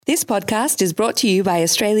This podcast is brought to you by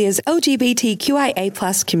Australia's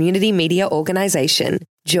LGBTQIA+ community media organisation,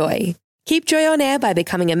 Joy. Keep Joy on air by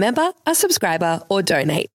becoming a member, a subscriber, or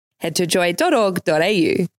donate. Head to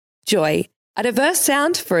joy.org.au. Joy, a diverse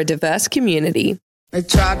sound for a diverse community. They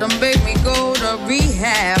tried to make me go to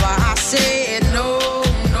rehab. I said no,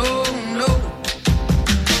 no, no.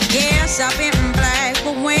 Yes, I've been black,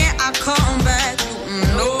 but when I come back,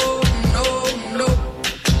 no, no, no.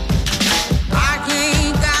 I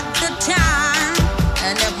ain't got the time,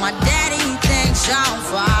 and if my daddy thinks I'm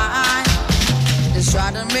fine, they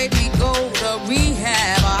try to make me go to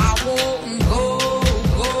rehab. I won't go.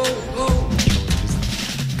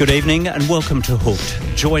 Good evening and welcome to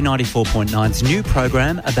Hooked, Joy 94.9's new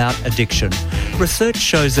program about addiction. Research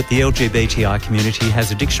shows that the LGBTI community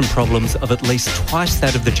has addiction problems of at least twice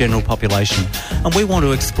that of the general population, and we want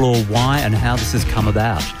to explore why and how this has come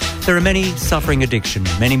about. There are many suffering addiction,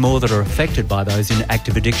 many more that are affected by those in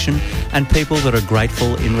active addiction, and people that are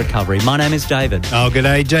grateful in recovery. My name is David. Oh, good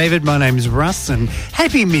day, David. My name's Russ, and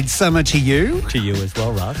happy midsummer to you. To you as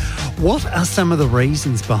well, Russ. What are some of the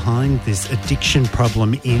reasons behind this addiction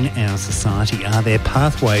problem in our society? Are there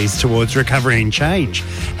pathways towards recovery and change?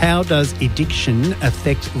 How does addiction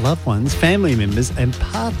affect loved ones, family members, and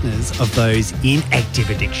partners of those in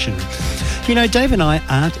active addiction? You know, Dave and I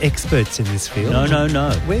aren't experts in this field.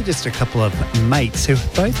 No. We're just a couple of mates who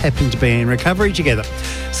both happen to be in recovery together.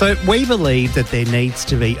 So we believe that there needs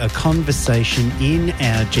to be a conversation in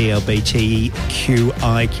our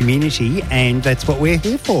GLBTQI community, and that's what we're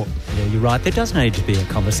here for. Yeah, you're right. There does need to be a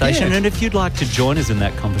conversation. Yeah. And if you'd like to join us in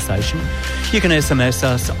that conversation, you can SMS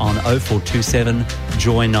us on 0427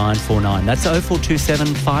 Joy 949. That's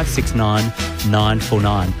 0427 569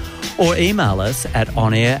 949. Or email us at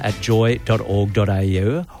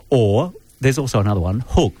onair@joy.org.au, or there's also another one,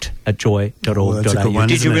 hooked@joy.org.au. Well, that's a good one,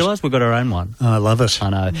 Did you isn't it? realise we've got our own one? Oh, I love it. I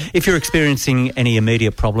know. If you're experiencing any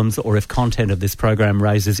immediate problems or if content of this program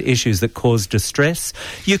raises issues that cause distress,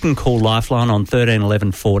 you can call Lifeline on 13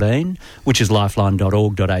 11 14, which is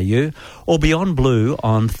lifeline.org.au, or Beyond Blue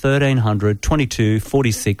on 1300 22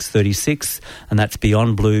 46 36, and that's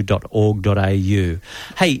beyondblue.org.au.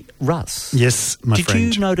 Hey, Russ. Yes, my friend.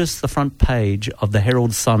 Did you notice the front page of the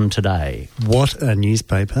Herald Sun today? What a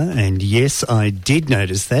newspaper, and yes, I did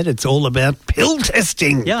notice that. It's all about pill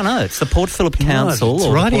testing. Yeah, I know. It's the Port Phillip Council. It's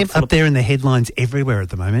or right the Port up there in the headlines everywhere at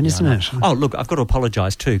the moment, isn't it? Oh, look, I've got to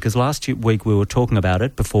apologise too, because last week we were talking about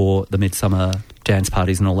it before the midsummer dance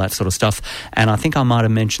parties and all that sort of stuff, and I think I might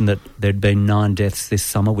have mentioned that there'd been 9 deaths this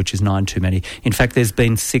summer, which is 9 too many. In fact, there's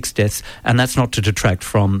been 6 deaths, and that's not to detract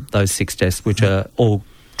from those 6 deaths, which are all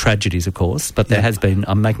tragedies, of course, but there has been,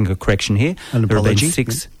 I'm making a correction here, An there apology. have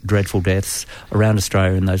been 6 dreadful deaths around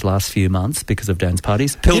Australia in those last few months because of dance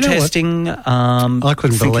parties. Pill You know testing. I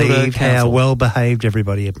couldn't St Kilda believe how Council. well behaved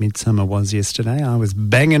everybody at Midsummer was yesterday. I was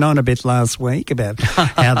banging on a bit last week about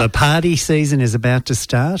how the party season is about to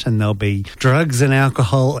start and there'll be drugs and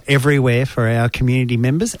alcohol everywhere for our community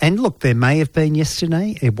members. And look, there may have been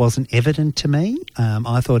yesterday. It wasn't evident to me.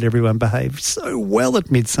 I thought everyone behaved so well at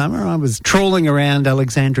Midsummer. I was trawling around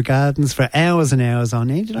Alexandra Gardens for hours and hours on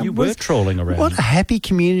end. And You were trawling around. What a happy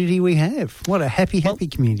community we have. What a happy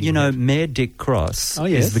community. You we know, have. Mayor Dick Cross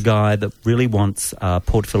yes. is the guy that really wants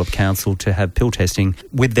Port Phillip Council to have pill testing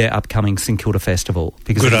with their upcoming St Kilda Festival.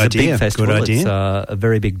 Because Good it's idea. a big festival. Good idea. It's a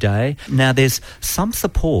very big day. Now, there's some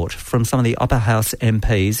support from some of the upper house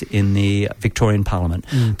MPs in the Victorian Parliament.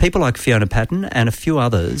 People like Fiona Patten and a few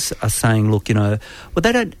others are saying, look, you know, well,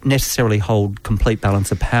 they don't necessarily hold complete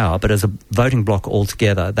balance of power, but as a voting bloc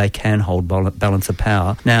altogether, they can hold balance of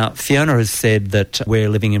power. Now, Fiona has said that we're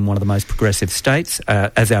living in one of the most progressive states,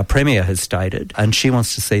 as our Premier has stated, and she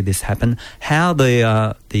wants to see this happen. How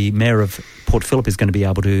the Mayor of Port Phillip is going to be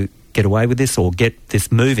able to get away with this or get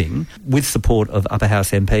this moving with support of upper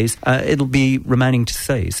house MPs, it'll be remaining to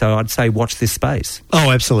see. So I'd say watch this space. Oh,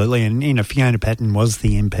 absolutely. And, you know, Fiona Patten was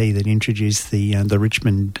the MP that introduced the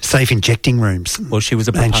Richmond safe injecting rooms. Well, she was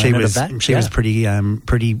a proponent of that. She was pretty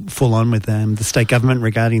full on with the state government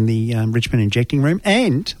regarding the Richmond injecting room.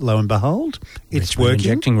 And, lo and behold, it's Richmond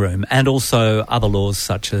working. Injecting room. And also other laws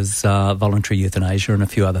such as voluntary euthanasia and a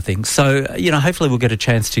few other things. So, you know, hopefully we'll get a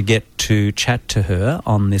chance to get to chat to her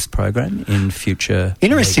on this program in future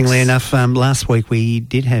Interestingly weeks. enough, last week we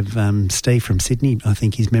did have Steve from Sydney, I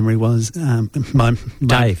think his memory was.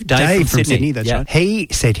 Dave from from Sydney, that's yeah. right. He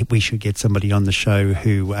said we should get somebody on the show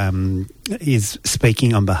who is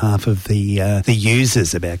speaking on behalf of the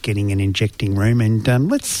users about getting an injecting room, and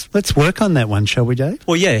let's work on that one, shall we, Dave?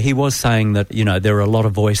 Well, yeah, he was saying that, there are a lot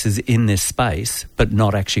of voices in this space, but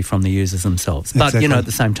not actually from the users themselves. But, Exactly. at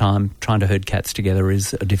the same time, trying to herd cats together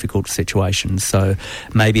is a difficult situation. So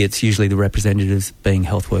maybe it's usually the representatives being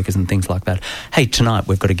health workers and things like that. Hey, tonight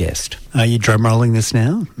we've got a guest. Are you drum rolling this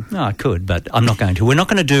now? No, I could, but I'm not going to. We're not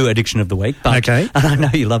going to do Addiction of the Week, but Okay. and I know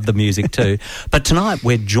you love the music too. But tonight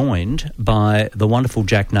we're joined by the wonderful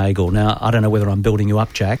Jack Nagle. Now, I don't know whether I'm building you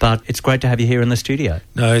up, Jack, but it's great to have you here in the studio.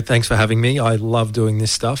 No, thanks for having me. I love doing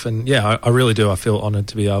this stuff, and yeah, I really do. I feel honoured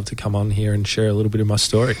to be able to come on here and share a little bit of my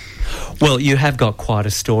story. Well, you have got quite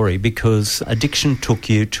a story because addiction took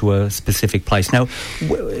you to a specific place. Now,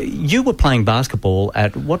 you were playing basketball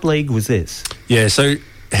at what league was this? Yeah, so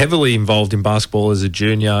heavily involved in basketball as a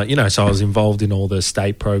junior, so I was involved in all the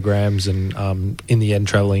state programs and in the end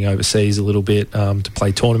travelling overseas a little bit to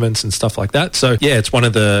play tournaments and stuff like that. So yeah, it's one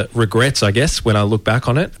of the regrets, I guess, when I look back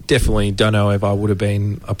on it. Definitely don't know if I would have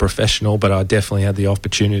been a professional, but I definitely had the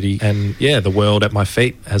opportunity and yeah, the world at my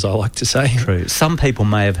feet, as I like to say. True. Some people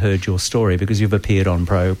may have heard your story because you've appeared on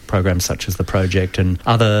programs such as The Project and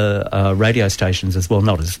other radio stations as well,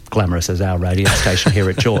 not as glamorous as our radio station here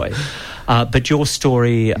at Joy. But your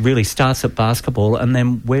story really starts at basketball, and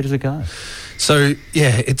then where does it go? So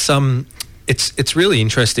yeah, it's really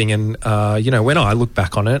interesting, and when I look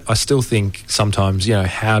back on it, I still think sometimes,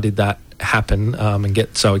 how did that happen and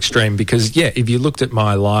get so extreme? Because yeah, if you looked at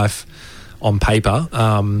my life on paper,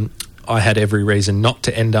 I had every reason not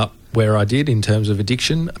to end up where I did in terms of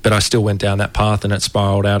addiction, but I still went down that path and it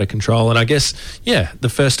spiraled out of control. And I guess, yeah, the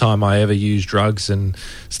first time I ever used drugs and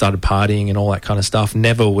started partying and all that kind of stuff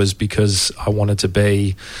never was because I wanted to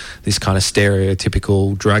be this kind of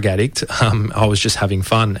stereotypical drug addict. I was just having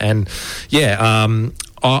fun. And yeah,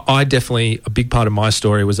 I definitely, a big part of my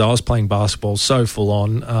story was I was playing basketball so full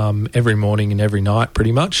on every morning and every night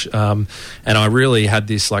pretty much. And I really had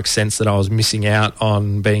this sense that I was missing out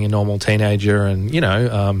on being a normal teenager and,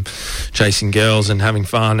 chasing girls and having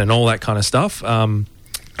fun and all that kind of stuff. And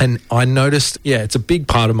I noticed, it's a big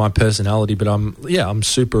part of my personality, but I'm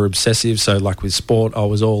super obsessive. So with sport, I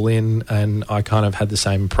was all in, and I kind of had the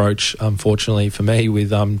same approach, unfortunately for me,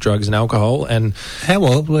 with drugs and alcohol. And how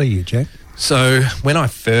old were you, Jack? So when I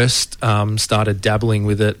first started dabbling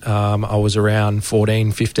with it, I was around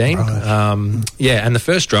 14, 15. Right. And the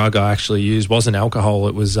first drug I actually used wasn't alcohol,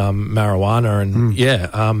 it was marijuana.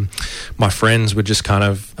 And my friends were just kind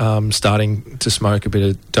of starting to smoke a bit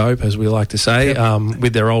of dope, as we like to say,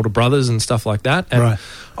 with their older brothers and stuff like that. And right.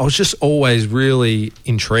 I was just always really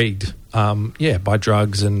intrigued, by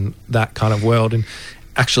drugs and that kind of world. And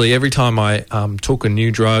actually, every time I took a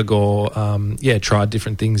new drug or tried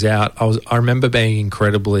different things out, I remember being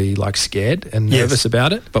incredibly scared and nervous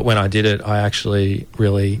about it. But when I did it, I actually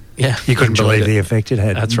really you couldn't believe the effect it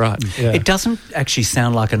had. That's right. Yeah. It doesn't actually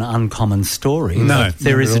sound like an uncommon story. No,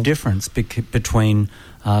 there is a difference between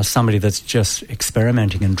somebody that's just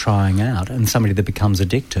experimenting and trying out and somebody that becomes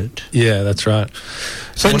addicted. Yeah, that's right.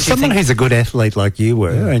 So someone who's a good athlete like you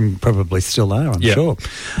were, and probably still are, I'm sure.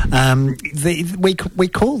 We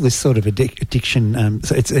call this sort of addiction.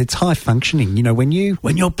 So it's high functioning. When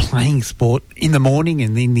you're playing sport in the morning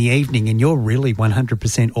and in the evening, and you're really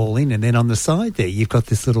 100% all in, and then on the side there, you've got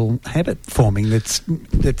this little habit forming that's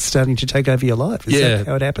starting to take over your life. Is that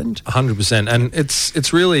how it happened? 100%, and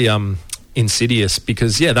it's really insidious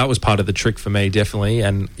because that was part of the trick for me, definitely.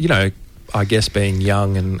 And I guess being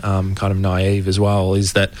young and kind of naive as well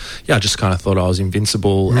is that I just kind of thought I was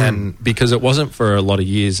invincible. And because it wasn't for a lot of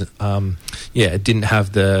years, it didn't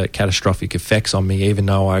have the catastrophic effects on me. Even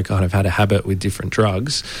though I kind of had a habit with different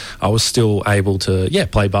drugs, I was still able to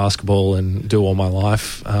play basketball and do all my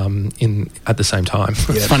life at the same time.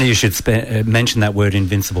 It's funny you should mention that word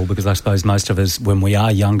invincible, because I suppose most of us when we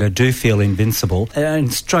are younger do feel invincible.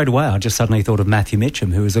 And straight away I just suddenly thought of Matthew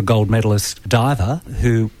Mitcham, who was a gold medalist diver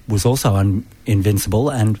who was also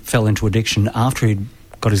invincible and fell into addiction after he'd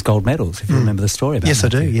got his gold medals, if you remember the story about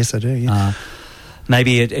Matthew. Yes I do, yeah.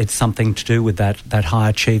 Maybe it's something to do with that high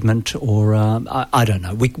achievement, or I don't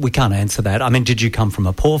know. We can't answer that. I mean, did you come from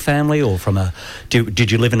a poor family, or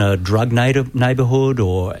did you live in a drug neighbourhood,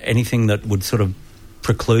 or anything that would sort of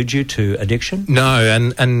preclude you to addiction? No,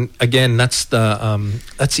 and again, that's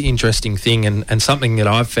the interesting thing, and something that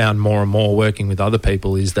I've found more and more working with other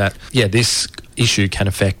people is that this issue can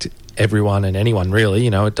affect everyone and anyone really.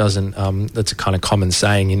 It doesn't. That's a kind of common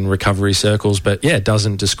saying in recovery circles, but yeah, it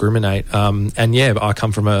doesn't discriminate. And yeah, I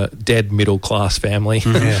come from a dead middle class family.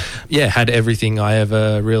 Yeah, had everything I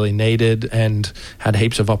ever really needed and had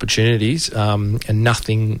heaps of opportunities, and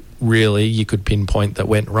nothing really you could pinpoint that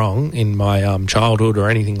went wrong in my childhood or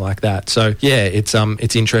anything like that. So yeah,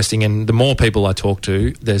 it's interesting, and the more people I talk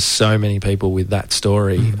to, there's so many people with that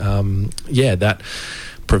story. That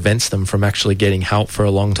prevents them from actually getting help for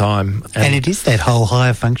a long time. And it is that whole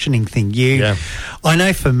higher functioning thing. I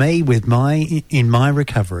know for me, in my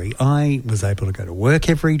recovery, I was able to go to work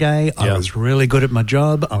every day. I was really good at my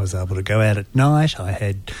job. I was able to go out at night. I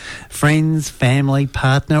had friends, family,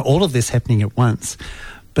 partner, all of this happening at once.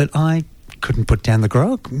 But I couldn't put down the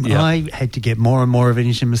grog. I had to get more and more of it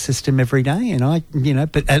into my system every day, and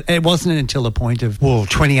but it wasn't until a point of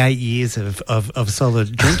 28 years of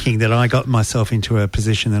solid drinking that I got myself into a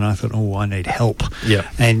position that I thought, I need help.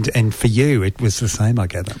 And for you, it was the same, I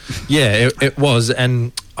gather. Yeah, it was,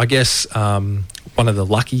 and I guess one of the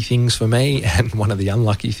lucky things for me and one of the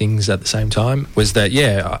unlucky things at the same time was that,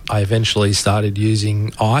 I eventually started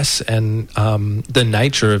using ice, and the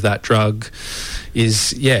nature of that drug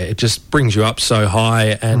is, it just brings you up so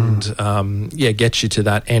high and, gets you to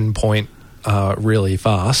that end point really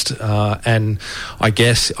fast. And I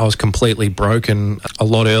guess I was completely broken a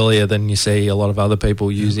lot earlier than you see a lot of other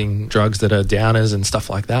people using drugs that are downers and stuff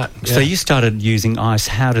like that. So you started using ice.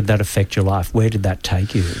 How did that affect your life? Where did that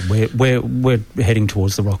take you? We're heading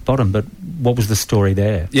towards the rock bottom, but what was the story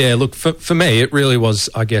there? Yeah, look, for me, it really was,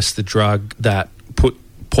 I guess, the drug that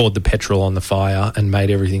poured the petrol on the fire and made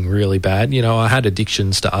everything really bad. I had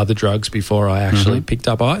addictions to other drugs before I actually picked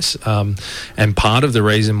up ice. And part of the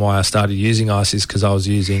reason why I started using ice is because I was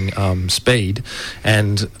using speed.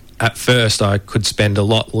 And at first I could spend a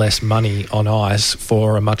lot less money on ice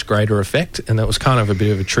for a much greater effect. And that was kind of a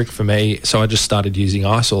bit of a trick for me. So I just started using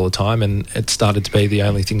ice all the time, and it started to be the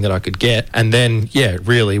only thing that I could get. And then,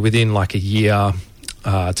 really within like a year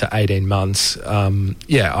to 18 months,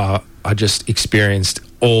 I just experienced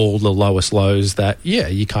all the lowest lows that,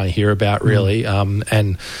 you kind of hear about really,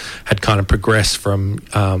 and had kind of progressed from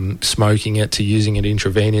smoking it to using it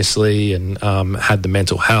intravenously, and had the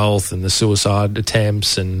mental health and the suicide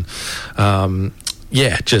attempts and,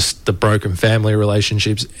 just the broken family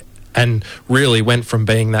relationships, and really went from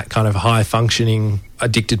being that kind of high-functioning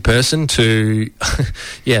addicted person to,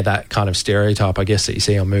 that kind of stereotype, I guess, that you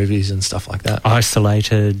see on movies and stuff like that.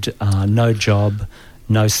 Isolated, no job,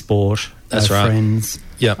 no sport, That's no right. friends,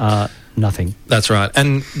 nothing. That's right.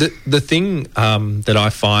 And the thing that I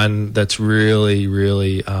find that's really,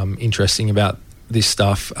 really interesting about this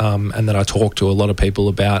stuff, and that I talk to a lot of people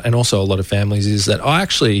about, and also a lot of families, is that I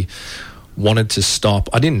actually wanted to stop.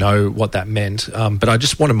 I didn't know what that meant, but I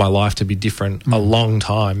just wanted my life to be different a long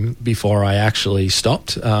time before I actually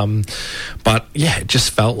stopped. But it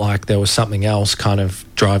just felt like there was something else kind of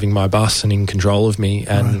driving my bus and in control of me.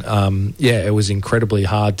 And it was incredibly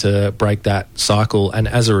hard to break that cycle. And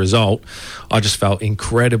as a result, I just felt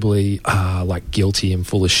incredibly guilty and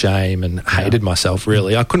full of shame and hated myself,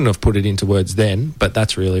 really. I couldn't have put it into words then, but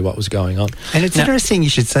that's really what was going on. And it's interesting you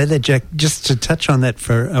should say that, Jack, just to touch on that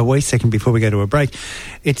for a wee second before we go to a break.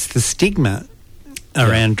 It's the stigma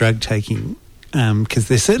around drug taking, because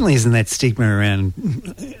there certainly isn't that stigma around,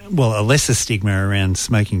 a lesser stigma around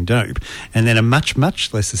smoking dope, and then a much,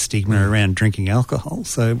 much lesser stigma around drinking alcohol.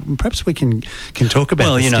 So perhaps we can talk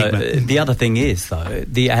about the stigma. The other thing is, though,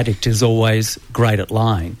 the addict is always great at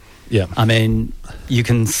lying. Yeah. I mean, you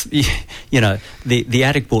can, the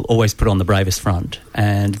addict will always put on the bravest front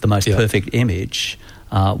and the most perfect image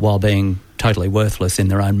while being totally worthless in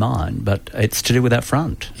their own mind, but it's to do with that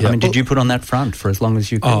front. I mean, did you put on that front for as long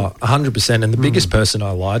as you could? 100%. And the biggest person I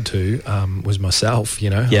lied to was myself,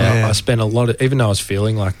 I spent a lot of, even though I was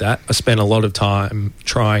feeling like that, I spent a lot of time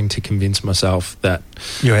trying to convince myself that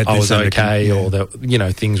I was okay, or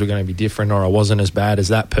that, things were going to be different, or I wasn't as bad as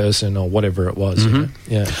that person, or whatever it was. All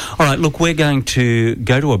right, look, we're going to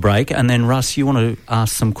go to a break, and then, Russ, you want to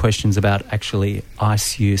ask some questions about actually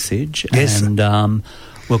ice usage. Yes. And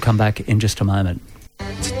we'll come back in just a moment.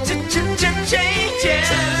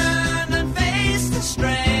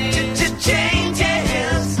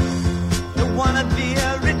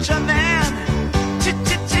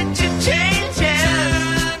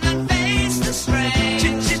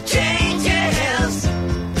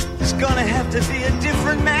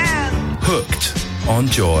 Hooked on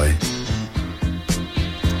Joy.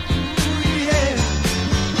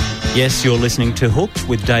 Yes, you're listening to Hooked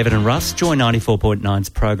with David and Russ. Joy 94.9's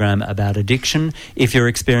program about addiction. If you're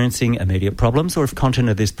experiencing immediate problems or if content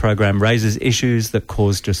of this program raises issues that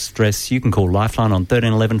cause distress, you can call Lifeline on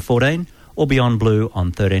 13 11 14 or Beyond Blue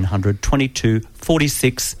on 1300 22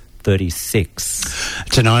 46 36.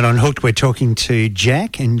 Tonight on Hooked, we're talking to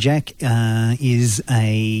Jack, and Jack is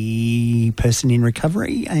a person in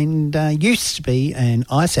recovery and used to be an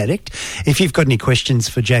ice addict. If you've got any questions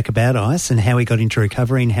for Jack about ice and how he got into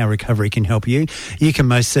recovery and how recovery can help you, you can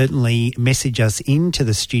most certainly message us into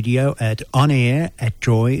the studio at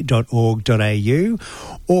onair@joy.org.au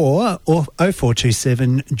or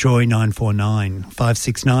 0427 Joy 949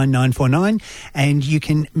 569 949, and you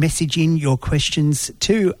can message in your questions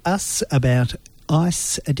to us about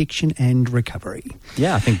ice addiction and recovery.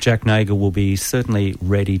 Yeah, I think Jack Nagle will be certainly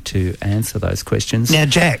ready to answer those questions. Now,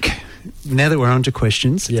 Jack, now that we're on to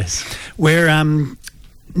questions, Yes. we're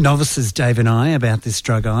novices, Dave and I, about this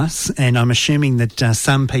drug ice, and I'm assuming that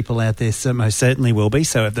some people out there most certainly will be.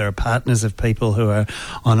 So if there are partners of people who are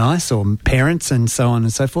on ice or parents and so on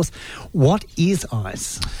and so forth, what is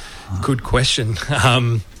ice? Good question.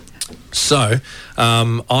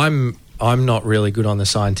 I'm not really good on the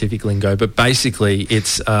scientific lingo, but basically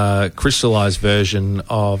it's a crystallized version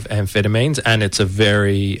of amphetamines, and it's a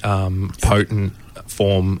very potent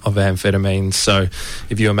form of amphetamines. So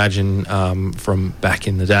if you imagine from back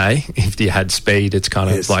in the day, if you had speed, it's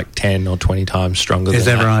kind of like 10 or 20 times stronger Is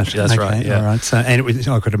than that right? That's right, yeah. All right. So, and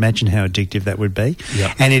I could imagine how addictive that would be.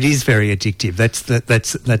 Yep. And it is very addictive. That's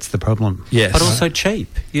the problem. Yes. But also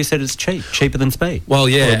cheap. You said it's cheap, cheaper than speed. Well,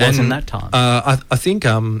 yeah. Or it was in and, that time. I think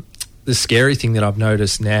the scary thing that I've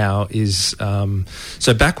noticed now is,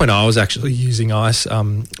 so back when I was actually using ice,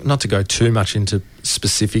 not to go too much into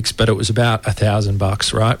specifics, but it was about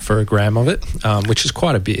 $1,000, right, for a gram of it, which is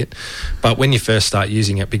quite a bit. But when you first start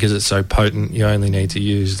using it, because it's so potent, you only need to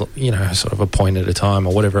use, sort of a point at a time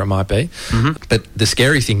or whatever it might be. Mm-hmm. But the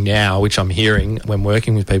scary thing now, which I'm hearing when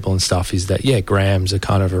working with people and stuff, is that, grams are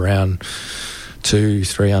kind of around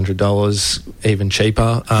 $200-$300, even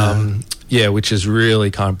cheaper. Which has really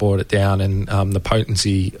kind of brought it down, and the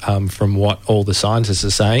potency from what all the scientists are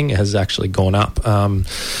saying has actually gone up.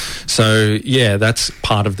 That's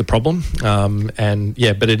part of the problem.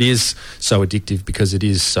 But it is so addictive because it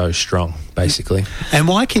is so strong, basically. And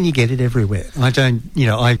why can you get it everywhere?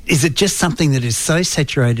 Is it just something that is so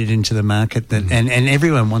saturated into the market that, and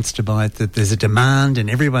everyone wants to buy it, that there's a demand and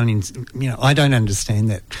everyone, I don't understand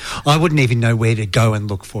that. I wouldn't even know where to go and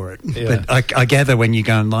look for it. Yeah. But I gather when you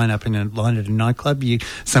go and line up in a line at a nightclub,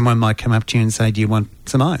 someone might come up to you and say, do you want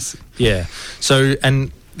some ice? Yeah. So,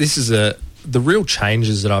 and this is the real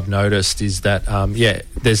changes that I've noticed is that,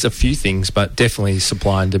 there's a few things, but definitely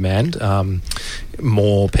supply and demand.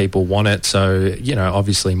 More people want it, so,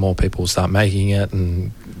 obviously more people start making it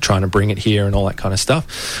and trying to bring it here and all that kind of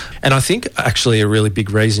stuff. And I think actually a really big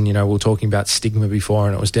reason, we were talking about stigma before,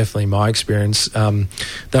 and it was definitely my experience. They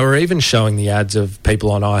were even showing the ads of people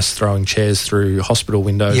on ice throwing chairs through hospital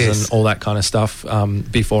windows and all that kind of stuff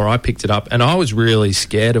before I picked it up. And I was really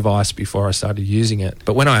scared of ice before I started using it.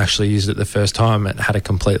 But when I actually used it the first time, it had a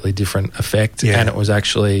completely different effect. Yeah. And it was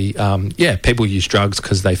actually, people use drugs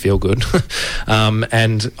because they feel good.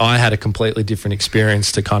 And I had a completely different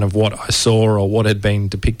experience to kind of what I saw or what had been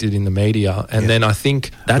depicted in the media. And then I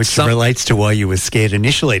think that's which relates to why you were scared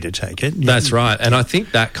initially to take it. That's right. And I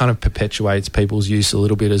think that kind of perpetuates people's use a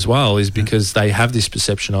little bit as well, is because they have this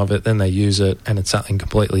perception of it, then they use it and it's something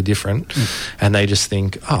completely different. And they just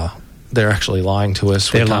think, they're actually lying to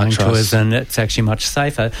us. They're lying to us, and it's actually much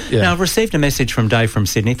safer. Yeah. Now, I've received a message from Dave from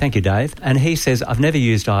Sydney. Thank you, Dave. And he says, I've never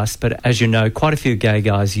used ice, but as you know, quite a few gay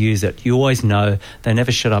guys use it. You always know they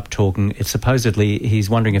never shut up talking. He's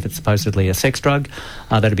wondering if it's supposedly a sex drug.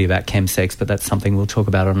 That'd be about chemsex, but that's something we'll talk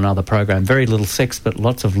about on another program. Very little sex, but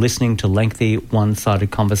lots of listening to lengthy,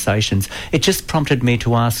 one-sided conversations. It just prompted me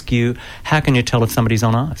to ask you, how can you tell if somebody's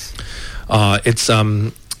on ice?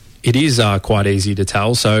 It is quite easy to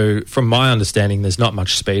tell. So from my understanding, there's not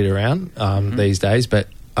much speed around these days, but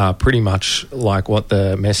pretty much like what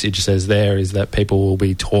the message says there is that people will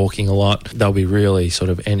be talking a lot. They'll be really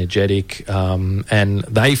sort of energetic and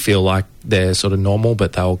they feel like they're sort of normal,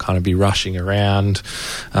 but they'll kind of be rushing around.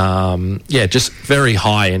 Just very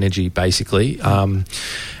high energy, basically.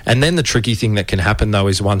 And then the tricky thing that can happen, though,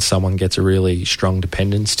 is once someone gets a really strong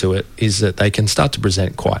dependence to it, is that they can start to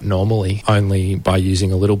present quite normally only by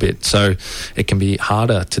using a little bit. So it can be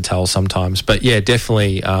harder to tell sometimes. But,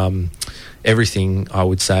 definitely everything, I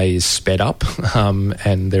would say, is sped up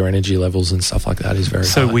and their energy levels and stuff like that is very high.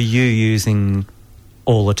 So were you using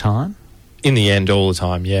all the time? In the end, all the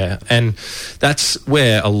time, yeah. And that's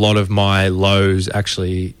where a lot of my lows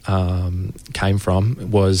actually came from,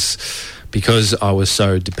 was because I was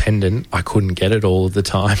so dependent. I couldn't get it all of the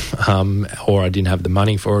time, or I didn't have the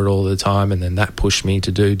money for it all the time, and then that pushed me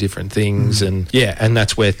to do different things. And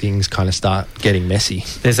that's where things kind of start getting messy.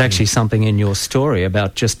 There's actually something in your story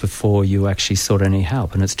about just before you actually sought any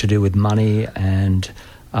help, and it's to do with money and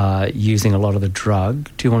using a lot of the drug.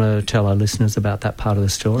 Do you want to tell our listeners about that part of the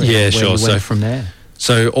story? Yeah, where sure. You went from there?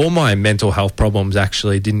 So all my mental health problems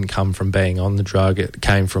actually didn't come from being on the drug. It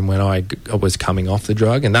came from when I was coming off the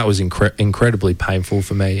drug, and that was incredibly painful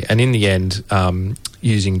for me. And in the end,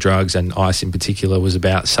 using drugs and ice in particular was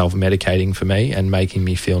about self-medicating for me and making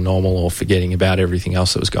me feel normal, or forgetting about everything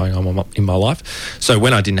else that was going on in my life. So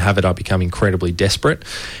when I didn't have it, I became incredibly desperate.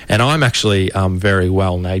 And I'm actually very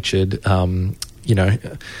well-natured,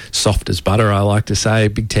 soft as butter, I like to say,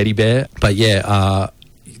 big teddy bear. But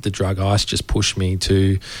the drug ice just pushed me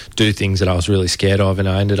to do things that I was really scared of, and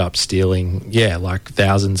I ended up stealing, like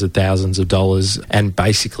thousands of dollars, and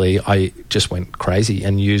basically I just went crazy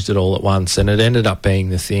and used it all at once, and it ended up being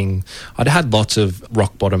the thing. I'd had lots of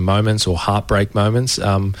rock bottom moments or heartbreak moments,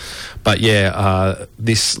 but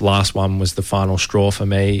this last one was the final straw for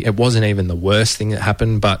me. It wasn't even the worst thing that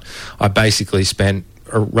happened, but I basically spent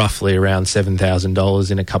roughly around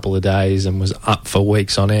 $7,000 in a couple of days and was up for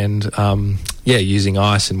weeks on end, using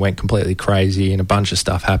ice, and went completely crazy, and a bunch of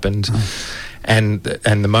stuff happened. And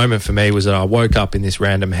the moment for me was that I woke up in this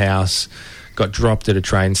random house, got dropped at a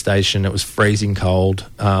train station. It was freezing cold,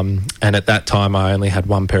 and at that time I only had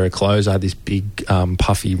one pair of clothes. I had this big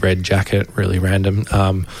puffy red jacket, really random.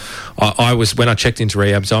 I was, when I checked into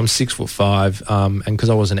rehab, so I'm 6'5", and because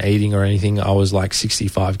I wasn't eating or anything, I was like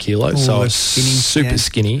 65 kilos. So I was super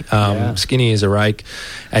skinny, skinny as a rake,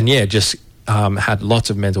 and just had lots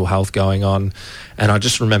of mental health going on. And I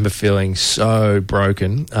just remember feeling so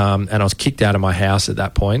broken, and I was kicked out of my house at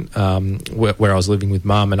that point, where I was living with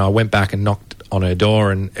Mum, and I went back and knocked on her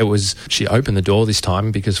door, and she opened the door this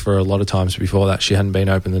time, because for a lot of times before that she hadn't been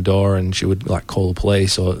open the door, and she would like call the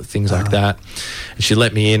police or things like that. And she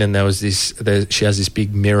let me in, and she has this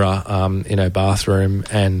big mirror in her bathroom,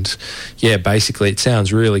 and basically it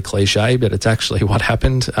sounds really cliche, but it's actually what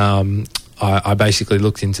happened. I basically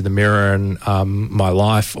looked into the mirror, and my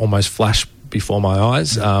life almost flashed before my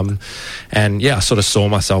eyes, and I sort of saw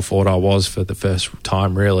myself for what I was for the first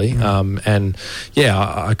time, really.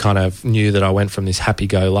 I kind of knew that I went from this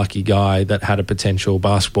happy-go-lucky guy that had a potential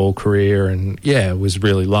basketball career and was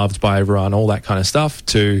really loved by everyone, all that kind of stuff,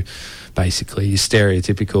 to basically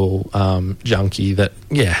stereotypical junkie that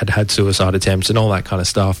had suicide attempts and all that kind of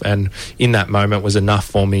stuff. And in that moment was enough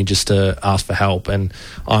for me just to ask for help. And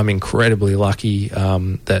I'm incredibly lucky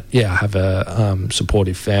that I have a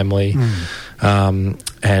supportive family. Mum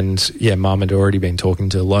had already been talking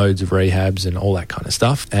to loads of rehabs and all that kind of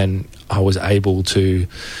stuff, and I was able to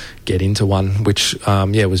get into one, which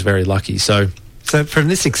was very lucky. So from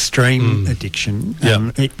this extreme addiction,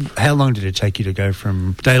 how long did it take you to go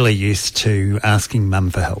from daily use to asking Mum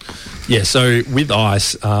for help? So with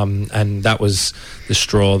ice, and that was the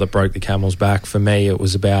straw that broke the camel's back for me. It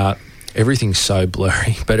was about, everything's so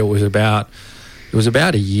blurry, but it was about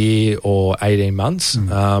a year or 18 months.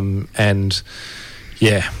 I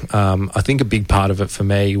think a big part of it for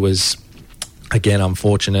me was, again, I'm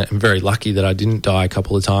fortunate and very lucky that I didn't die a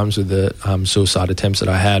couple of times with the suicide attempts that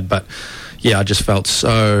I had, but I just felt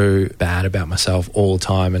so bad about myself all the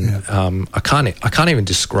time, and I can't even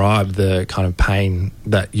describe the kind of pain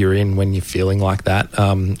that you're in when you're feeling like that.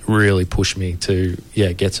 Really pushed me to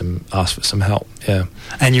ask for some help.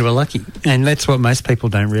 And you were lucky, and that's what most people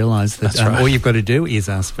don't realise, that all you've got to do is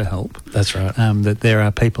ask for help. That's right. That there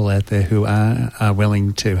are people out there who are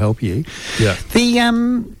willing to help you.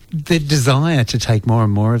 The desire to take more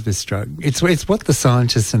and more of this drug, it's what the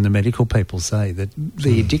scientists and the medical people say, that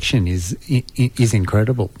the addiction is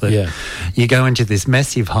incredible. That you go into this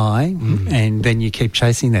massive high, and then you keep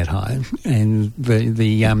chasing that high, and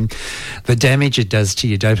the damage it does to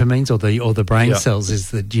your dopamines or the brain cells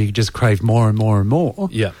is that you just crave more and more and more.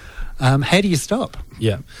 How do you stop?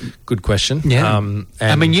 Good question.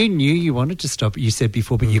 I mean, you knew you wanted to stop, you said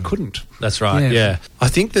before, but you couldn't. That's right, I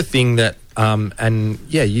think the thing that,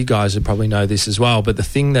 you guys would probably know this as well, but the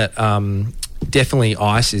thing that definitely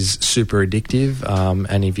ice is super addictive,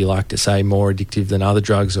 and if you like to say more addictive than other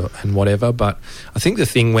drugs and whatever, but I think the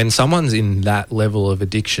thing when someone's in that level of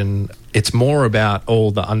addiction, it's more about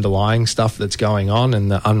all the underlying stuff that's going on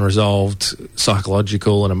and the unresolved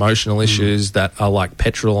psychological and emotional issues that are like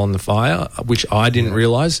petrol on the fire, which I didn't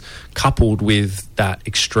realise, coupled with that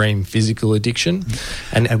extreme physical addiction.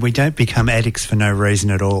 And we don't become addicts for no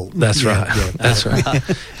reason at all. That's right. Yeah, that's right.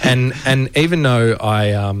 And even though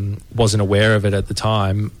I wasn't aware of it at the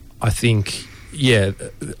time, I think,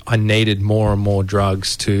 I needed more and more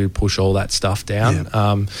drugs to push all that stuff down.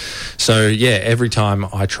 Every time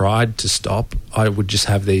I tried to stop, I would just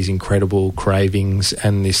have these incredible cravings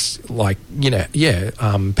and this,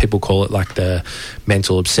 people call it like the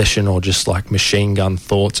mental obsession or just like machine gun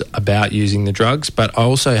thoughts about using the drugs. But I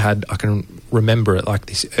also I can remember it like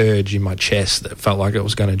this urge in my chest that felt like it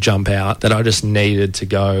was going to jump out, that I just needed to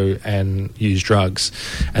go and use drugs.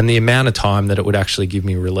 And the amount of time that it would actually give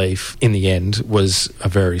me relief in the end was a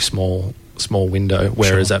very small window,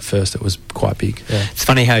 whereas at first it was quite big. Yeah. It's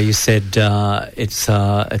funny how you said it's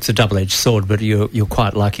a double-edged sword, but you're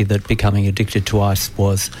quite lucky that becoming addicted to ice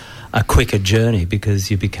was a quicker journey,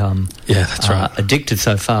 because you become addicted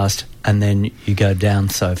so fast and then you go down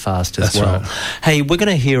so fast as well. Right. Hey, we're going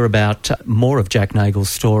to hear about more of Jack Nagle's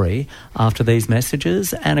story after these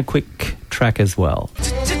messages and a quick track as well.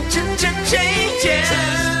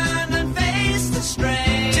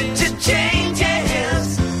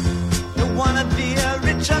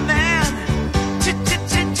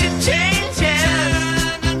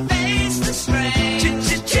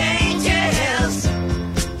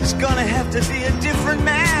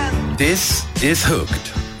 This is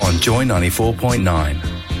Hooked on Joy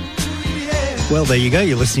 94.9. Well, there you go.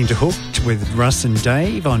 You're listening to Hooked with Russ and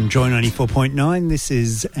Dave on Joy 94.9. This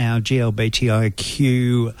is our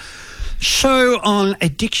GLBTIQ show on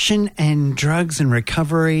addiction and drugs and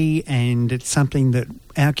recovery, and it's something that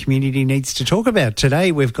our community needs to talk about.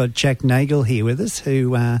 Today we've got Jack Nagle here with us,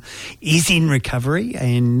 who is in recovery,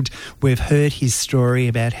 and we've heard his story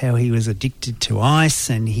about how he was addicted to ice,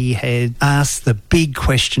 and he had asked the big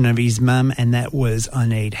question of his mum, and that was, I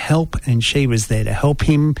need help, and she was there to help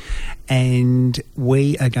him. And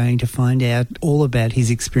we are going to find out all about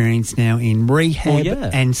his experience now in rehab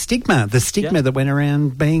and stigma, the stigma that went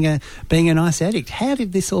around being an ice addict. How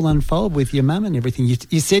did this all unfold with your mum and everything?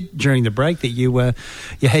 You said during the break that you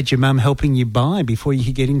had your mum helping you buy before you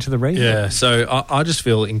could get into the rehab. Yeah, so I just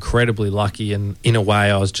feel incredibly lucky, and in a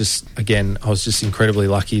way I was just incredibly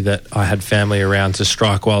lucky that I had family around to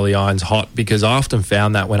strike while the iron's hot, because I often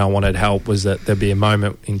found that when I wanted help was that there'd be a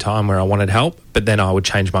moment in time where I wanted help, but then I would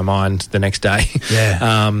change my mind the next day.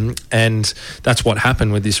 And that's what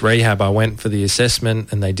happened with this rehab. I went for the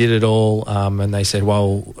assessment and they did it all, and they said,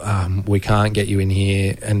 we can't get you in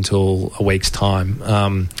here until a week's time.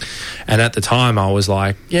 And at the time I was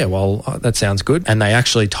like, that sounds good. And they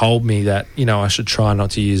actually told me that, I should try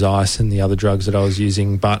not to use ice and the other drugs that I was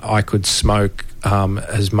using, but I could smoke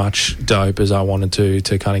as much dope as I wanted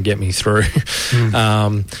to kind of get me through.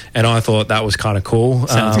 And I thought that was kind of cool.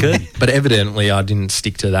 Sounds good. But evidently I didn't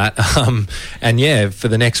stick to that. For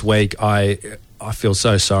the next week I feel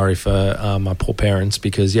so sorry for my poor parents,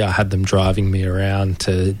 because I had them driving me around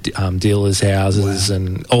to dealers' houses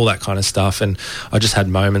and all that kind of stuff, and I just had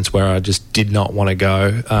moments where I just did not want to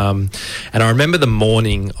go. And I remember the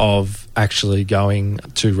morning of actually going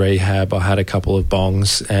to rehab, I had a couple of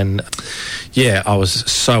bongs, and I was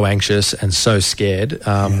so anxious and so scared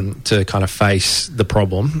to kind of face the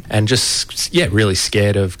problem, and just really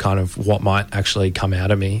scared of kind of what might actually come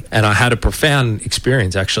out of me. And I had a profound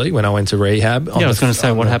experience actually when I went to rehab. I was going to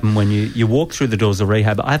say, what happened when you walked through the doors of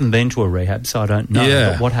rehab? I haven't been to a rehab, so I don't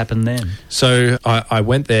know. But what happened then? So I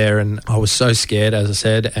went there and I was so scared, as I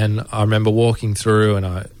said, and I remember walking through and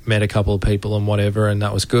I met a couple of people and whatever, and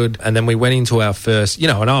that was good. And then we went into our first,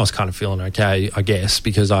 and I was kind of feeling okay, I guess,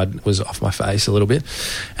 because I was off my face a little bit.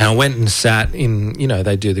 And I went and sat in,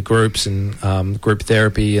 they do the groups and group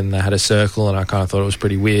therapy, and they had a circle, and I kind of thought it was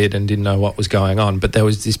pretty weird and didn't know what was going on. But there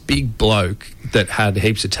was this big bloke that had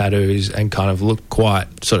heaps of tattoos and kind of looked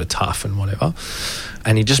quite sort of tough and whatever.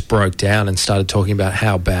 And he just broke down and started talking about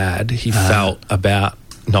how bad he felt about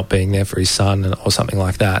not being there for his son or something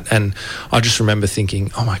like that. And I just remember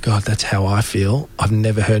thinking, oh my God, that's how I feel. I've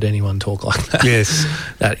never heard anyone talk like that. Yes.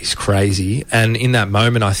 That is crazy. And in that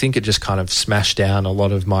moment, I think it just kind of smashed down a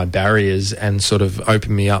lot of my barriers and sort of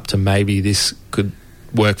opened me up to maybe this could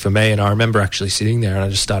work for me. And I remember actually sitting there and I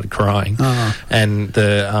just started crying. And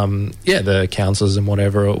the counsellors and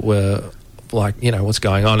whatever were like, what's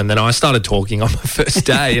going on? And then I started talking on my first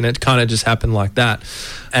day and it kind of just happened like that.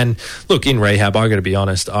 And look, in rehab, I got to be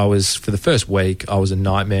honest, for the first week, I was a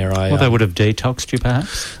nightmare. They would have detoxed you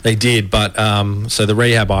perhaps? They did, but so the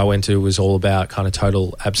rehab I went to was all about kind of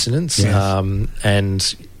total abstinence. Yes.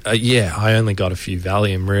 And I only got a few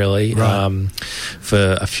Valium really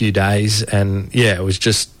for a few days, and it was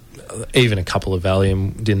just even a couple of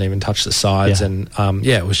Valium didn't even touch the sides, and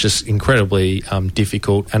it was just incredibly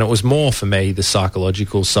difficult. And it was more for me the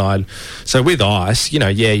psychological side. So with ice,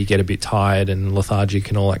 you get a bit tired and lethargic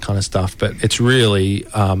and all that kind of stuff, but it's really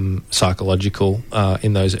psychological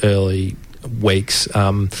in those early weeks,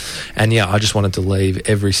 and I just wanted to leave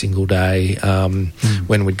every single day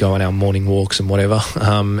when we'd go on our morning walks and whatever,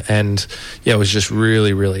 and it was just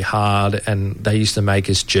really, really hard. And they used to make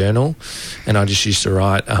us journal, and I just used to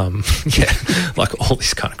write like all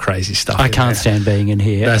this kind of crazy stuff. I can't stand being in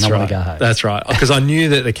here. That's and I right. want to go home. That's right, because I knew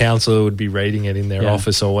that the councillor would be reading it in their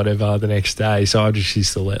office or whatever the next day, so I just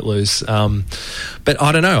used to let loose. But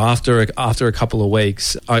I don't know, after a couple of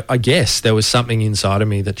weeks, I guess there was something inside of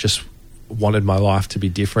me that just wanted my life to be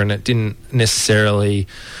different. It didn't necessarily,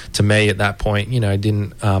 to me at that point,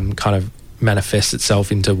 didn't kind of manifest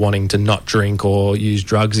itself into wanting to not drink or use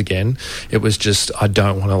drugs again. It was just, I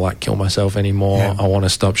don't want to kill myself anymore. I want to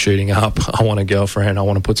stop shooting up. I want a girlfriend. I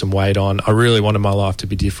want to put some weight on. I really wanted my life to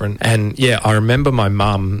be different. And I remember my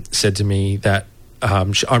mum said to me that I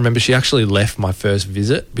remember she actually left my first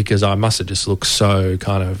visit because I must have just looked so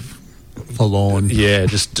kind of forlorn. Yeah,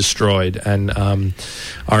 just destroyed. And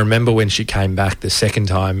I remember when she came back the second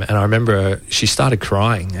time, and I remember she started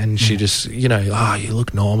crying, and she just, you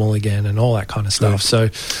look normal again and all that kind of stuff. So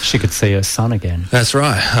she could see her son again. That's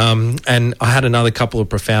right. And I had another couple of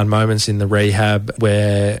profound moments in the rehab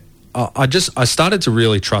where I started to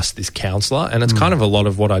really trust this counsellor, and it's kind of a lot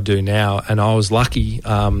of what I do now. And I was lucky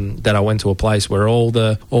that I went to a place where all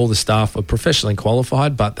the staff were professionally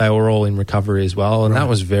qualified, but they were all in recovery as well, and that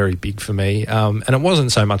was very big for me. And it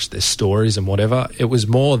wasn't so much their stories and whatever; it was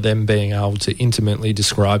more them being able to intimately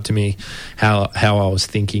describe to me how I was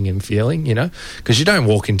thinking and feeling. Because you don't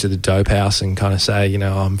walk into the dope house and kind of say,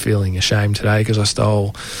 I'm feeling ashamed today because I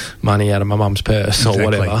stole money out of my mum's purse or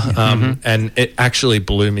whatever. And it actually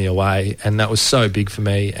blew me away. And that was so big for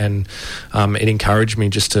me, and it encouraged me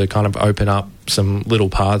just to kind of open up some little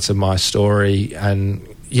parts of my story, and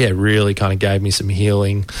really kind of gave me some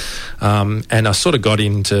healing. And I sort of got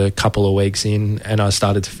into a couple of weeks in, and I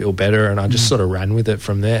started to feel better, and I just sort of ran with it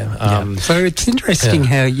from there. So it's interesting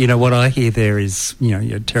how, what I hear there is,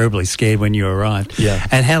 you're terribly scared when you arrived. Yeah.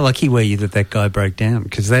 And how lucky were you that guy broke down?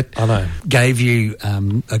 Because that gave you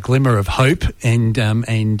a glimmer of hope, and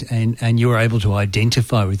you were able to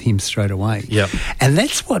identify with him straight away. Yep. And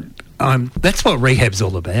that's what rehab's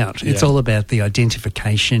all about. It's all about the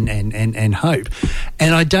identification and hope.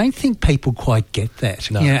 And I don't think people quite get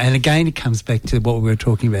that. No. And again, it comes back to what we were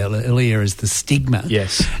talking about earlier as the stigma.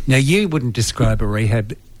 Yes. Now, you wouldn't describe a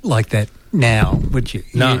rehab like that now, would you?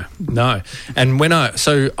 No. And when I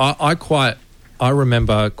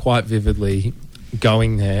remember quite vividly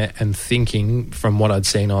going there and thinking from what I'd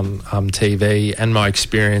seen on TV and my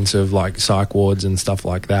experience of psych wards and stuff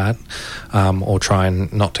like that, or trying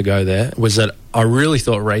not to go there, was that I really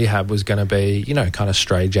thought rehab was going to be, kind of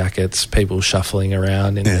straitjackets, people shuffling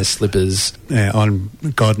around in their slippers. Yeah, on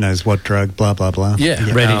God knows what drug, blah, blah, blah.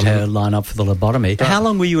 Yeah. Ready to line up for the lobotomy. Right. How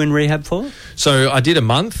long were you in rehab for? So I did a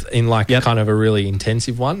month in kind of a really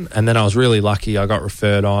intensive one, and then I was really lucky. I got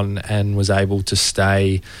referred on and was able to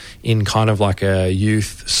stay in kind of like a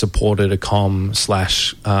youth supported ACOM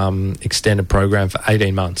 / extended program for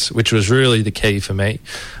 18 months, which was really the key for me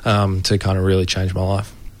to kind of really change my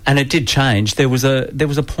life. And it did change. There was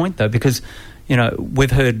a point though, because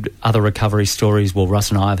we've heard other recovery stories. Well, Russ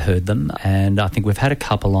and I have heard them, and I think we've had a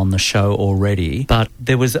couple on the show already. But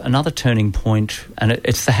there was another turning point, and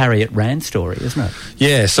it's the Harriet Rand story, isn't it?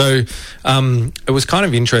 Yeah. So it was kind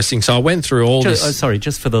of interesting. So I went through all this. Sorry,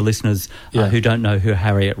 just for the listeners who don't know who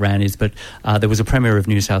Harriet Rand is, but there was a Premier of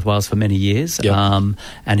New South Wales for many years,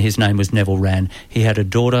 and his name was Neville Rand. He had a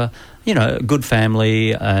daughter. A good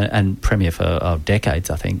family, and Premier for decades,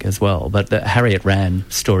 I think, as well. But the Harriet Rand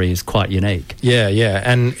story is quite unique. Yeah.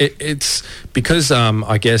 And it's because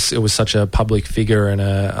I guess it was such a public figure and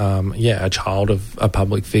a child of a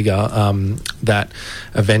public figure that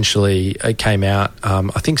eventually it came out.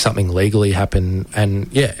 I think something legally happened, and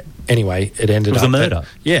anyway, it ended up... It was a murder.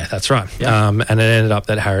 That's right. Yeah. And it ended up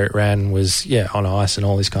that Harriet Rand was, on ice and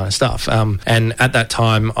all this kind of stuff. And at that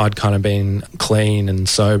time, I'd kind of been clean and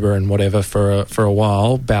sober and whatever for a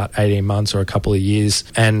while, about 18 months or a couple of years.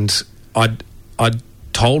 And I'd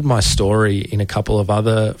told my story in a couple of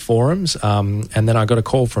other forums, and then I got a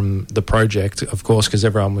call from the project, of course, because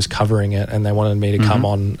everyone was covering it, and they wanted me to come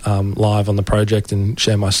on live on the project and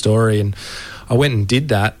share my story. And I went and did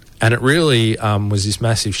that. And it really was this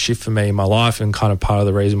massive shift for me in my life, and kind of part of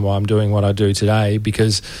the reason why I'm doing what I do today,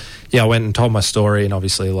 because, I went and told my story, and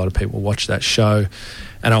obviously a lot of people watched that show,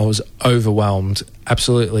 and I was overwhelmed,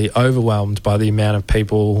 absolutely overwhelmed by the amount of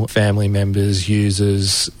people, family members,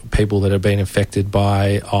 users, people that have been affected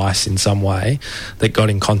by ICE in some way that got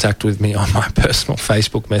in contact with me on my personal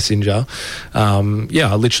Facebook Messenger. I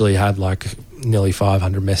literally had nearly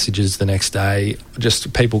 500 messages the next day,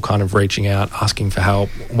 just people kind of reaching out, asking for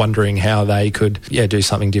help, wondering how they could do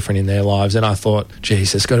something different in their lives. And I thought,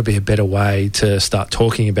 geez, there's got to be a better way to start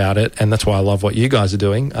talking about it. And that's why I love what you guys are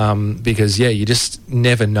doing, because you just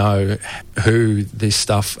never know who this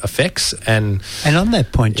stuff affects. And on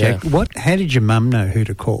that point, Jack, how did your mum know who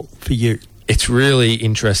to call for you? It's really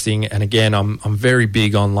interesting, and again, I'm very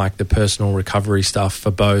big on the personal recovery stuff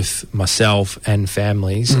for both myself and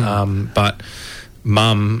families. But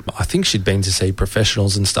Mum, I think she'd been to see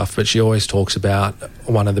professionals and stuff, but she always talks about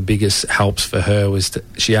one of the biggest helps for her was that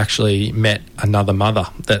she actually met another mother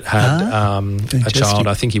that had a child.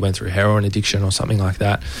 I think he went through heroin addiction or something like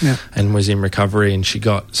that, and was in recovery, and she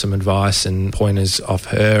got some advice and pointers off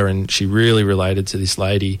her, and she really related to this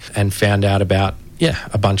lady and found out about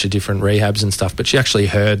a bunch of different rehabs and stuff, but she actually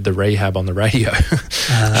heard the rehab on the radio.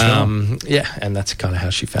 And that's kind of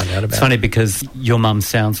how she found out about it. It's funny because your mum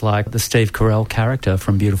sounds like the Steve Carell character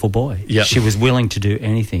from Beautiful Boy. Yep. She was willing to do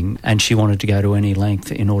anything, and she wanted to go to any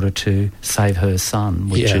length in order to save her son,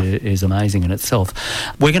 which is amazing in itself.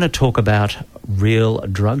 We're going to talk about real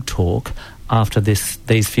drug talk after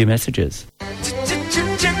these few messages.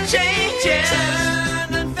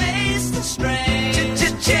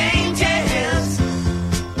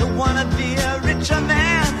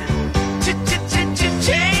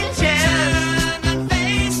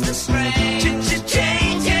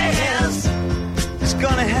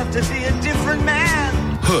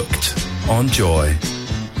 Hooked on Joy.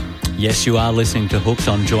 Yes, you are listening to Hooked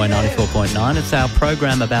on Joy 94.9. It's our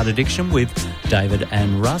program about addiction with David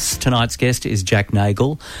and Russ. Tonight's guest is Jack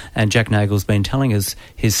Nagle, and Jack Nagle's been telling us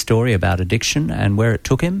his story about addiction and where it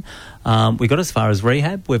took him. We got as far as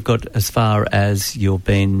rehab. We've got as far as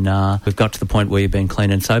we've got to the point where you've been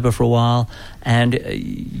clean and sober for a while, and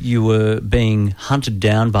you were being hunted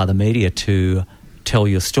down by the media to tell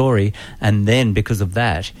your story, and then because of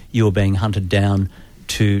that, you were being hunted down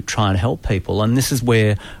to try and help people. And this is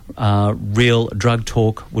where Real Drug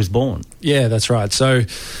Talk was born. Yeah, that's right. So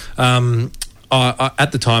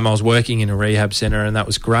at the time I was working in a rehab centre, and that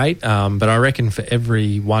was great, but I reckon for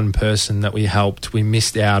every one person that we helped, we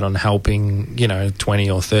missed out on helping 20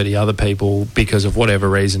 or 30 other people because of whatever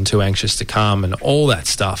reason, too anxious to come and all that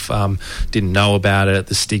stuff. Didn't know about it,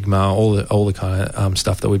 the stigma, all the kind of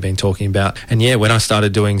stuff that we've been talking about. And when I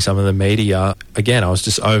started doing some of the media, again, I was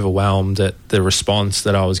just overwhelmed at the response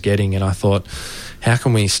that I was getting, and I thought, how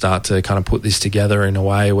can we start to kind of put this together in a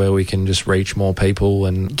way where we can just reach more people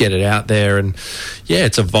and get it out there? And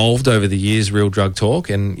it's evolved over the years, Real Drug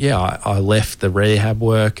Talk. And I left the rehab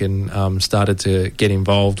work and started to get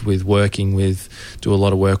involved with do a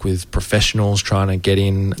lot of work with professionals, trying to get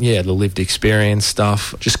in, the lived experience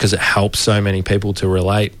stuff, just because it helps so many people to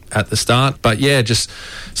relate at the start. But just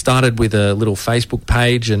started with a little Facebook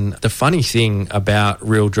page. And the funny thing about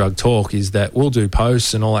Real Drug Talk is that we'll do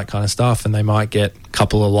posts and all that kind of stuff, and they might get a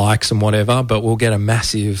couple of likes and whatever, but we'll get a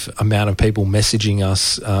massive amount of people messaging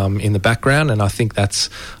us in the background, and I think that's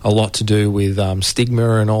a lot to do with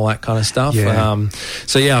stigma and all that kind of stuff.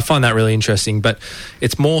 I find that really interesting, but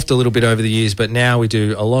it's morphed a little bit over the years. But now we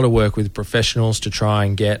do a lot of work with professionals to try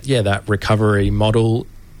and get that recovery model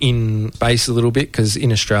in base a little bit, because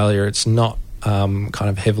in Australia it's not kind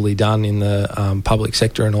of heavily done in the public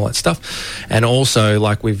sector and all that stuff. And also,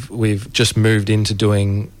 we've just moved into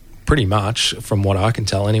doing, pretty much, from what I can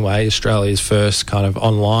tell anyway, Australia's first kind of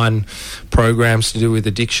online programs to do with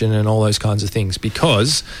addiction and all those kinds of things.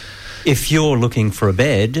 Because if you're looking for a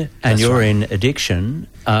bed and you're in addiction,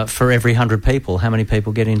 for every 100 people, how many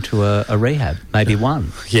people get into a rehab? Maybe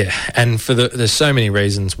one. Yeah, and there's so many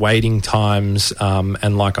reasons, waiting times,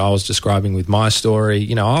 and like I was describing with my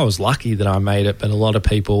story, I was lucky that I made it, but a lot of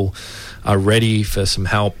people are ready for some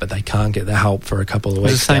help, but they can't get the help for a couple of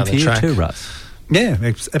weeks down the track. It's the same for you too, Russ. Yeah,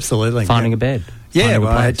 absolutely. Finding a bed. Yeah,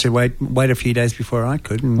 well, I had to wait a few days before I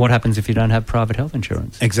could. And what happens if you don't have private health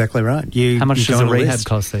insurance? Exactly right. How much does a rehab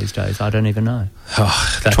cost these days? I don't even know.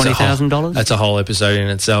 That's $20,000? That's a whole episode in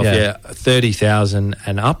itself. Yeah, $30,000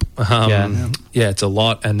 and up. It's a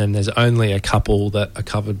lot. And then there's only a couple that are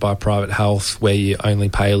covered by private health where you only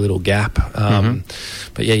pay a little gap.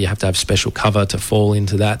 But you have to have special cover to fall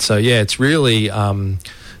into that. So it's really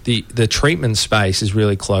the treatment space is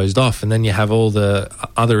really closed off, and then you have all the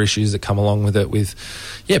other issues that come along with it, with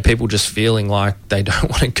people just feeling like they don't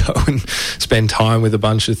want to go and spend time with a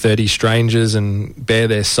bunch of 30 strangers and bare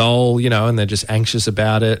their soul, and they're just anxious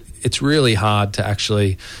about it. It's really hard to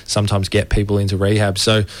actually sometimes get people into rehab.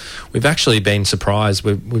 So we've actually been surprised.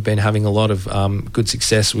 We've been having a lot of good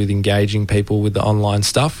success with engaging people with the online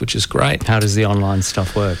stuff, which is great. How does the online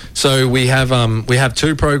stuff work? So we have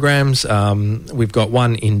 2 programs. We've got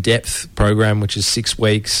one in-depth program, which is 6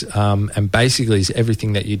 weeks, and basically is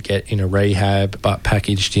everything that you'd get in a rehab, but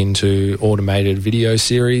packaged into automated video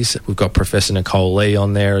series. We've got Professor Nicole Lee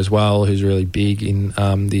on there as well, who's really big in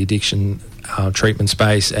the addiction treatment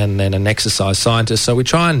space, and then an exercise scientist. So we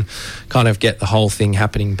try and kind of get the whole thing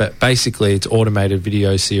happening, but basically it's automated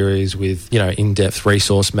video series with, in-depth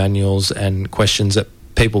resource manuals and questions that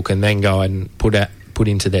people can then go and put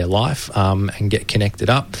into their life and get connected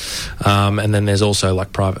up. And then there's also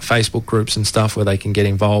like private Facebook groups and stuff where they can get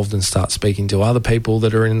involved and start speaking to other people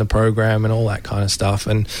that are in the program and all that kind of stuff.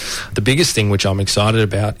 And the biggest thing which I'm excited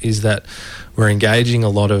about is that we're engaging a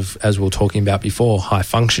lot of, as we were talking about before, high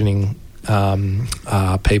functioning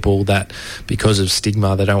people that, because of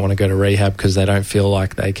stigma, they don't want to go to rehab because they don't feel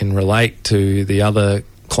like they can relate to the other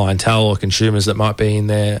clientele or consumers that might be in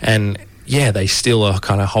there. And they still are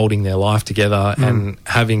kind of holding their life together, and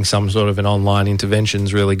having some sort of an online intervention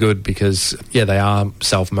is really good because, they are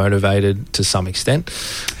self-motivated to some extent.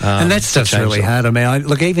 And that stuff's really hard. I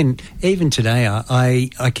mean, even today,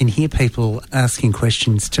 I can hear people asking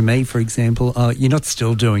questions to me, for example, you're not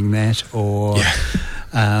still doing that, or...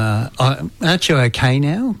 aren't you okay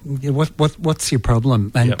now? What's your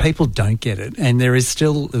problem? And people don't get it. And there is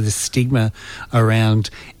still the stigma around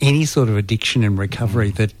any sort of addiction and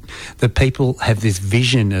recovery that people have this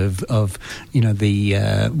vision of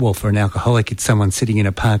for an alcoholic, it's someone sitting in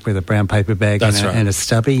a park with a brown paper bag and a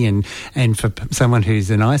stubby, and for someone who's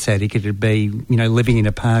an ice addict, it'd be living in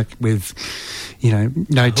a park with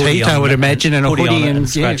no teeth, I would imagine, and a hoodie and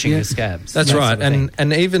scratching the scabs. That's right.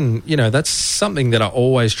 And even that's something that I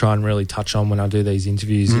always try and really touch on when I do these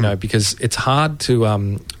interviews, because it's hard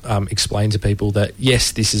to explain to people that,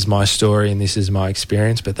 yes, this is my story and this is my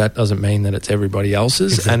experience, but that doesn't mean that it's everybody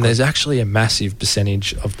else's. Exactly. And there's actually a massive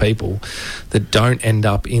percentage of people that don't end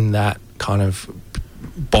up in that kind of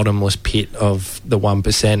bottomless pit of the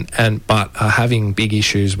 1%, but are having big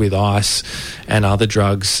issues with ice and other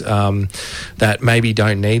drugs that maybe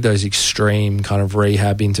don't need those extreme kind of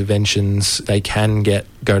rehab interventions. They can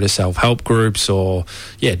go to self-help groups or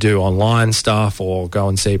do online stuff or go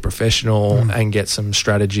and see a professional and get some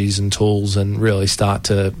strategies and tools and really start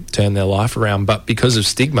to turn their life around. But because of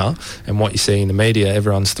stigma and what you see in the media,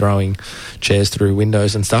 everyone's throwing chairs through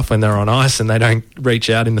windows and stuff when they're on ice and they don't reach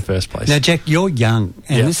out in the first place. Now, Jack, you're young,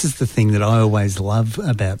 and this is the thing that I always love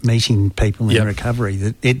about meeting people in recovery,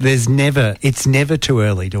 that it's never too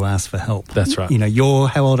early to ask for help. That's right.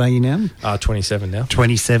 How old are you now? 27 now.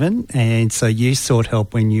 27, and so you sought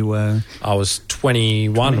help when you were... I was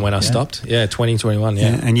 21 when I stopped. 21,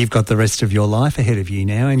 and you've got the rest of your life ahead of you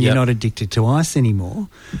now, and you're not addicted to ice anymore.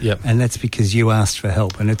 And that's because you asked for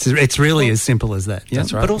help, and it's really as simple as that.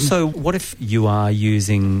 That's right. But also, what if you are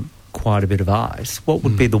using quite a bit of ice? What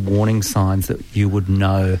would be the warning signs that you would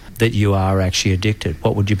know that you are actually addicted?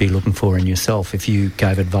 What would you be looking for in yourself if you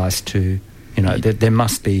gave advice to... there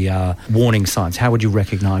must be warning signs. How would you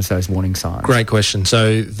recognise those warning signs? Great question.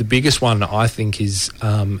 So the biggest one, I think, is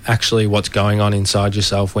actually what's going on inside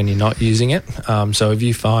yourself when you're not using it. So if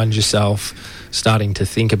you find yourself starting to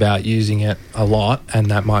think about using it a lot, and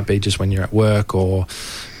that might be just when you're at work or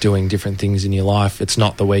doing different things in your life, it's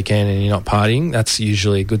not the weekend and you're not partying, that's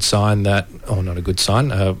usually a good sign that, or not a good sign,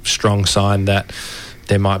 a strong sign that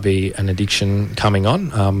there might be an addiction coming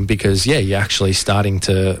on, because, you're actually starting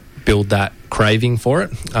to build that craving for it.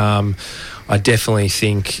 I definitely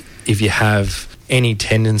think if you have any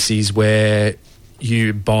tendencies where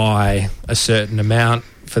you buy a certain amount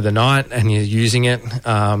for the night and you're using it,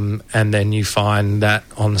 and then you find that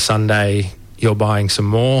on Sunday you're buying some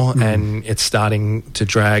more and it's starting to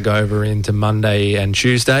drag over into Monday and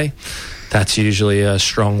Tuesday, that's usually a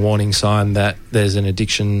strong warning sign that there's an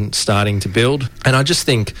addiction starting to build. And I just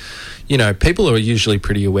think, people are usually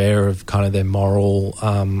pretty aware of kind of their moral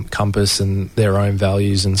compass and their own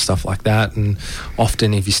values and stuff like that. And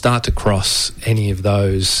often if you start to cross any of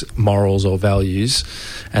those morals or values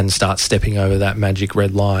and start stepping over that magic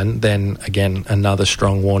red line, then again, another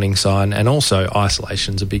strong warning sign. And also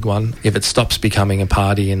isolation's a big one. If it stops becoming a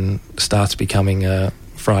party and starts becoming a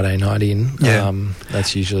Friday night in,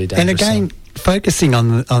 that's usually dangerous. And again, focusing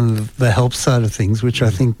on the help side of things, which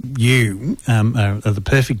I think you are the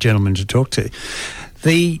perfect gentleman to talk to,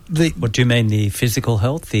 What do you mean, the physical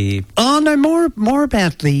health? More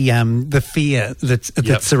about the fear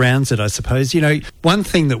that surrounds it, I suppose. You know, one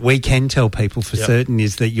thing that we can tell people for certain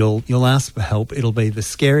is that you'll ask for help. It'll be the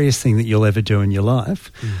scariest thing that you'll ever do in your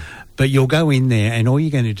life. But you'll go in there and all you're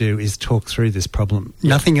going to do is talk through this problem. Yep.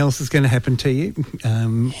 Nothing else is going to happen to you,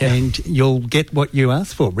 and you'll get what you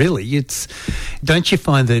ask for, really. Don't you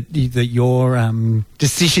find that your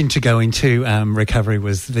decision to go into recovery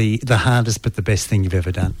was the hardest but the best thing you've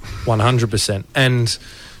ever done? 100%. And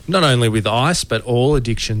not only with ice, but all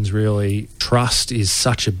addictions really, trust is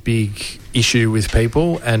such a big issue with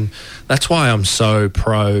people, and that's why I'm so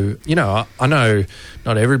pro. You know, I know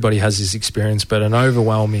not everybody has this experience, but an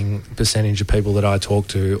overwhelming percentage of people that I talk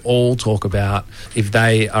to all talk about if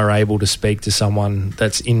they are able to speak to someone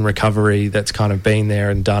that's in recovery, that's kind of been there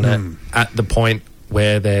and done it at the point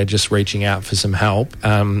where they're just reaching out for some help,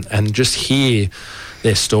 and just hear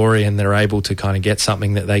their story and they're able to kind of get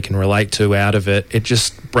something that they can relate to out of it, it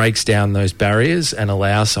just breaks down those barriers and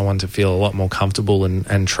allows someone to feel a lot more comfortable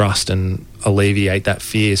and trust and alleviate that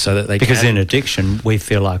fear so that they can. Because in addiction, we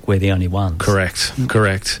feel like we're the only ones. Correct.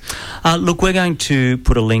 Look, we're going to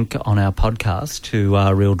put a link on our podcast to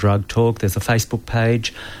Real Drug Talk. There's a Facebook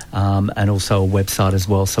page and also a website as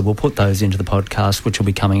well. So we'll put those into the podcast, which will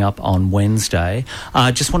be coming up on Wednesday.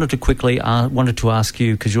 Just wanted to ask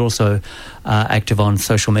you, because you're also active on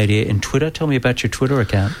social media in Twitter. Tell me about your Twitter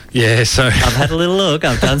account. Yeah, so I've had a little look.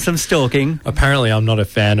 I've done some stalking. Apparently I'm not a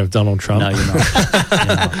fan of Donald Trump. No, you're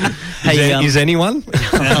not. Hey, is anyone?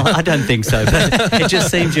 Well, I don't think so. But it just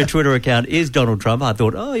seems your Twitter account is Donald Trump. I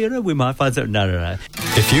thought, we might find something. No.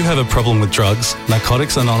 If you have a problem with drugs,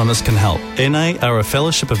 Narcotics Anonymous can help. NA are a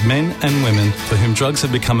fellowship of men and women for whom drugs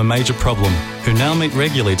have become a major problem, who now meet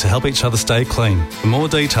regularly to help each other stay clean. For more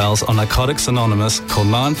details on Narcotics Anonymous, call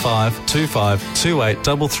 9525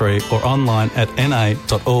 2833 or online at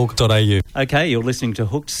na.org.au. Okay, you're listening to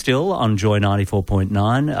Hooked still on Joy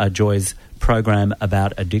 94.9, Joy's program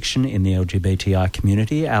about addiction in the LGBTI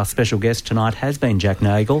community. Our special guest tonight has been Jack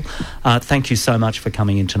Nagle. Thank you so much for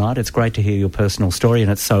coming in tonight. It's great to hear your personal story, and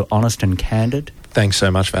it's so honest and candid. Thanks so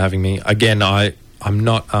much for having me. Again, I'm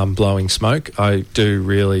not blowing smoke. I do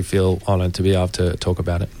really feel honoured to be able to talk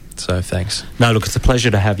about it. So thanks. No, look, it's a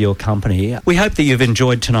pleasure to have your company. We hope that you've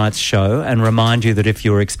enjoyed tonight's show and remind you that if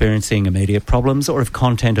you're experiencing immediate problems or if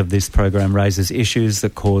content of this program raises issues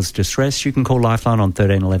that cause distress, you can call Lifeline on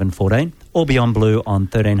 13 11 14 or Beyond Blue on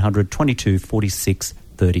 1300 22 46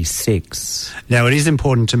 36. Now, it is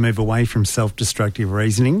important to move away from self-destructive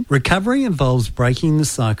reasoning. Recovery involves breaking the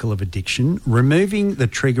cycle of addiction, removing the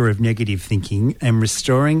trigger of negative thinking, and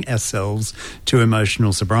restoring ourselves to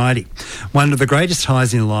emotional sobriety. One of the greatest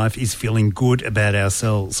highs in life is feeling good about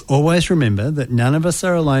ourselves. Always remember that none of us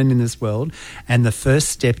are alone in this world, and the first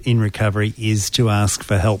step in recovery is to ask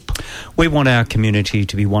for help. We want our community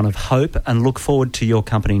to be one of hope and look forward to your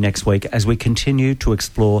company next week as we continue to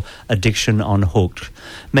explore addiction on Hooked.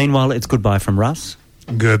 Meanwhile, it's goodbye from Russ.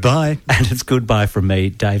 Goodbye. And it's goodbye from me,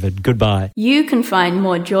 David. Goodbye. You can find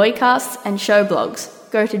more Joycasts and show blogs.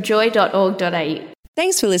 Go to joy.org.au.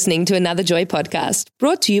 Thanks for listening to another Joy podcast,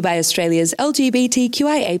 brought to you by Australia's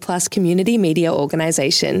LGBTQIA+ community media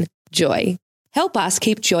organisation, Joy. Help us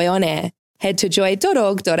keep Joy on air. Head to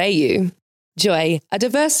joy.org.au. Joy, a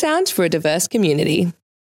diverse sound for a diverse community.